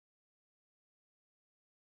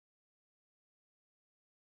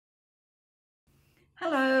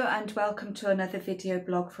Hello and welcome to another video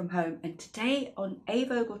blog from home, and today on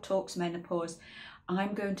A.Vogel Talks Menopause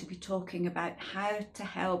I'm going to be talking about how to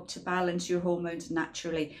help to balance your hormones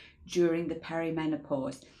naturally during the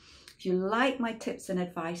perimenopause. If you like my tips and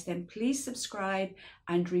advice, then please subscribe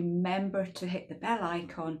and remember to hit the bell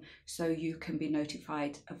icon so you can be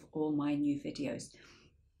notified of all my new videos.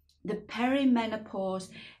 The perimenopause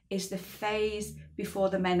is the phase before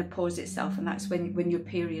the menopause itself, and that's when your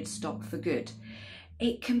periods stop for good.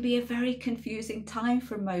 It can be a very confusing time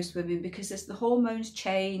for most women because as the hormones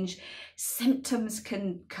change, symptoms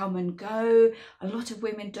can come and go. A lot of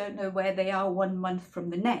women don't know where they are 1 month from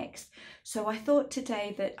the next. So I thought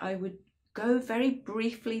today that I would go very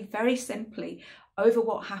briefly, very simply over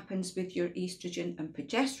what happens with your estrogen and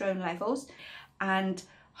progesterone levels, and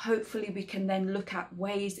hopefully we can then look at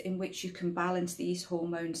ways in which you can balance these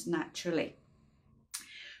hormones naturally.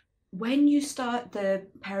 When you start the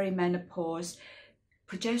perimenopause,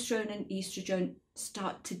 progesterone and estrogen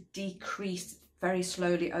start to decrease very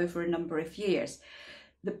slowly over a number of years.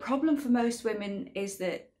 The problem for most women is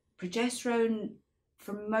that progesterone,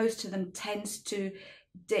 for most of them, tends to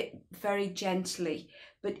dip very gently,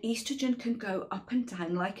 but estrogen can go up and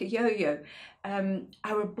down like a yo-yo.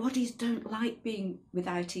 Our bodies don't like being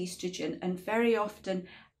without estrogen, and very often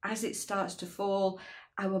as it starts to fall,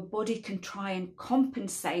 our body can try and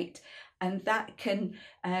compensate, and that can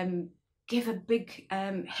give a big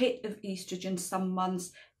hit of estrogen some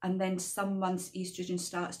months, and then some months estrogen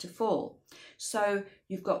starts to fall. So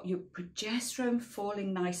you've got your progesterone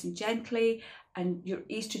falling nice and gently and your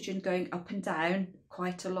estrogen going up and down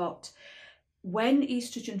quite a lot. When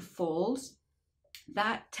estrogen falls,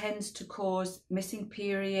 that tends to cause missing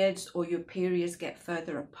periods, or your periods get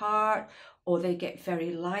further apart, or they get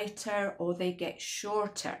very lighter, or they get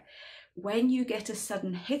shorter. When you get a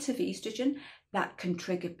sudden hit of estrogen, that can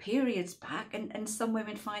trigger periods back, and some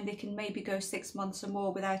women find they can maybe go 6 months or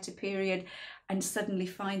more without a period and suddenly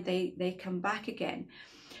find they come back again.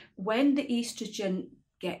 When the estrogen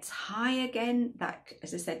gets high again, that,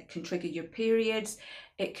 as I said, can trigger your periods.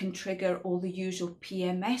 It can trigger all the usual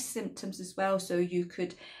PMS symptoms as well, so you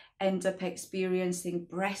could end up experiencing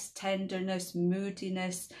breast tenderness,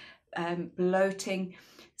 moodiness, bloating.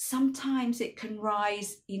 Sometimes it can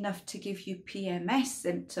rise enough to give you PMS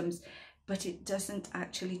symptoms, but it doesn't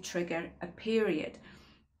actually trigger a period.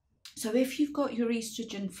 So if you've got your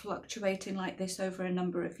estrogen fluctuating like this over a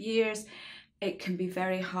number of years, it can be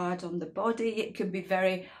very hard on the body. It can be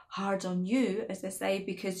very hard on you, as I say,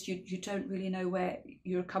 because you don't really know where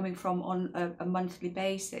you're coming from on a monthly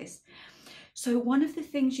basis. So one of the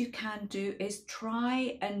things you can do is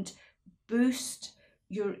try and boost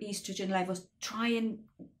your estrogen levels, try and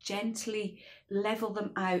gently level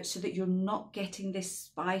them out so that you're not getting this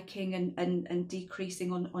spiking and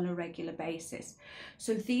decreasing on a regular basis.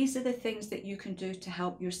 So these are the things that you can do to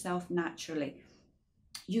help yourself naturally.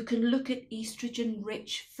 You can look at estrogen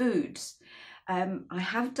rich foods. I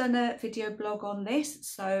have done a video blog on this,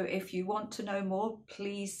 so if you want to know more,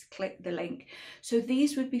 please click the link. So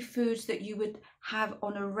these would be foods that you would have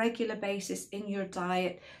on a regular basis in your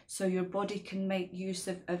diet, so your body can make use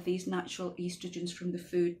of these natural estrogens from the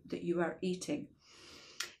food that you are eating.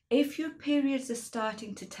 If your periods are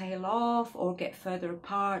starting to tail off or get further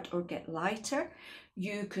apart or get lighter,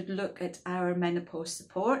 you could look at our menopause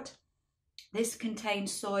support. This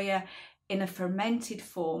contains soya in a fermented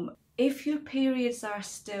form. If your periods are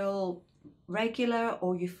still regular,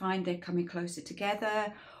 or you find they're coming closer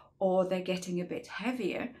together, or they're getting a bit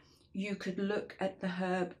heavier, you could look at the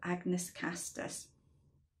herb Agnus castus.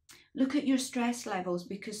 Look at your stress levels,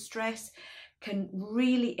 because stress can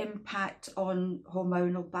really impact on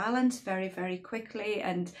hormonal balance very, very quickly.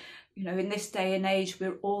 And you know, in this day and age,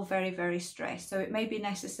 we're all very, very stressed. So it may be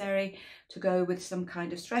necessary to go with some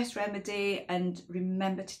kind of stress remedy, and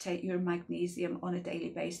remember to take your magnesium on a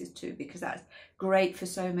daily basis too, because that's great for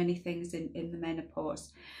so many things in the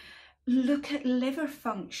menopause. Look at liver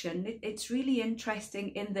function. It's really interesting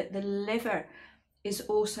in that the liver is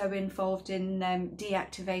also involved in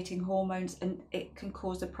deactivating hormones, and it can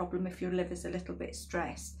cause a problem if your liver's a little bit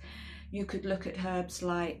stressed. You could look at herbs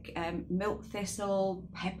like milk thistle,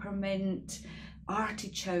 peppermint,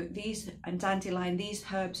 artichoke, and dandelion. These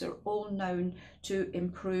herbs are all known to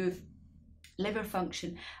improve liver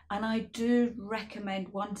function, and I do recommend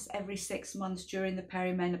once every 6 months during the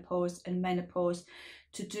perimenopause and menopause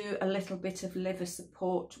to do a little bit of liver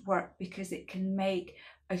support work, because it can make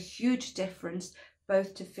a huge difference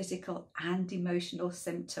both to physical and emotional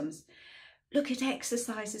symptoms. Look at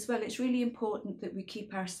exercise as well. It's really important that we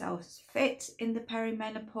keep ourselves fit in the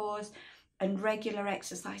perimenopause, and regular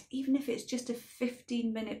exercise, even if it's just a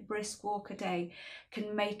 15-minute brisk walk a day,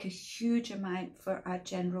 can make a huge amount for our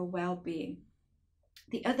general well-being.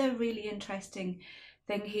 The other really interesting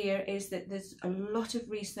thing here is that there's a lot of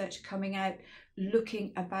research coming out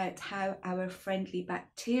looking about how our friendly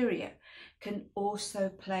bacteria can also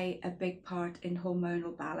play a big part in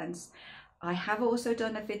hormonal balance. I have also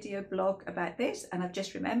done a video blog about this, and I've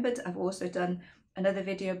just remembered I've also done another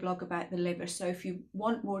video blog about the liver. So if you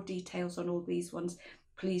want more details on all these ones,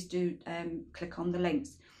 please do click on the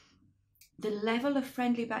links. The level of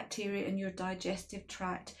friendly bacteria in your digestive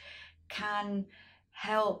tract can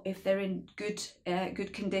help, if they're in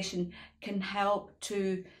good condition, can help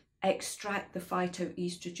to extract the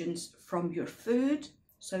phytoestrogens from your food.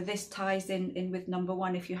 So this ties in with number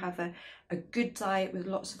one. If you have a good diet with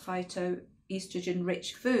lots of phytoestrogen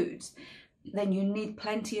rich foods, then you need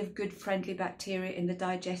plenty of good friendly bacteria in the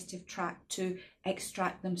digestive tract to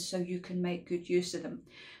extract them so you can make good use of them.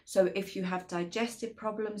 So if you have digestive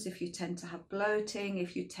problems, if you tend to have bloating,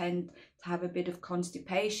 if you tend to have a bit of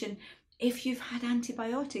constipation, if you've had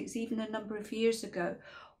antibiotics even a number of years ago,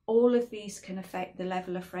 all of these can affect the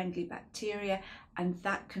level of friendly bacteria, and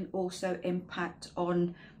that can also impact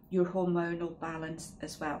on your hormonal balance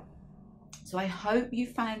as well. So I hope you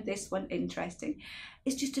found this one interesting.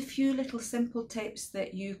 It's just a few little simple tips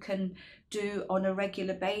that you can do on a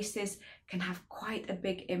regular basis, can have quite a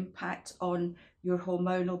big impact on your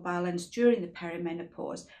hormonal balance during the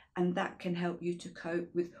perimenopause, and that can help you to cope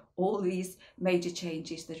with all these major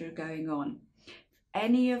changes that are going on.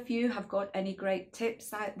 Any of you have got any great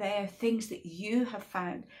tips out there, things that you have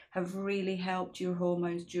found have really helped your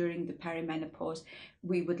hormones during the perimenopause?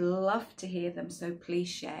 We would love to hear them, so please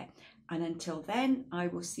share. And until then, I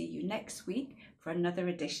will see you next week for another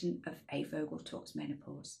edition of A.Vogel Talks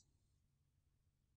Menopause.